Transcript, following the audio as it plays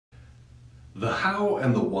The How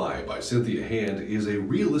and the Why by Cynthia Hand is a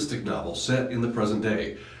realistic novel set in the present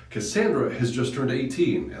day. Cassandra has just turned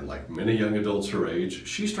 18, and like many young adults her age,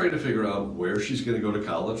 she's trying to figure out where she's going to go to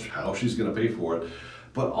college, how she's going to pay for it,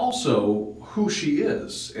 but also who she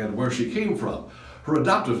is and where she came from. Her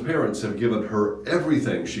adoptive parents have given her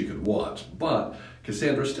everything she could want, but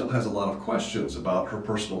Cassandra still has a lot of questions about her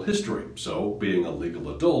personal history. So, being a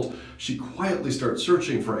legal adult, she quietly starts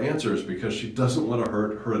searching for answers because she doesn't want to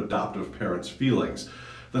hurt her adoptive parents' feelings.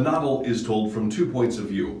 The novel is told from two points of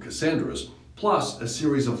view, Cassandra's, plus a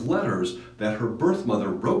series of letters that her birth mother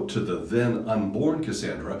wrote to the then unborn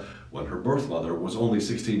Cassandra when her birth mother was only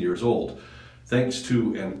 16 years old. Thanks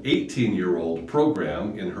to an 18-year-old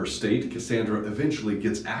program in her state, Cassandra eventually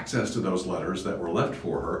gets access to those letters that were left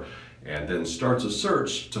for her and then starts a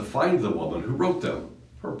search to find the woman who wrote them,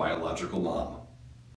 her biological mom.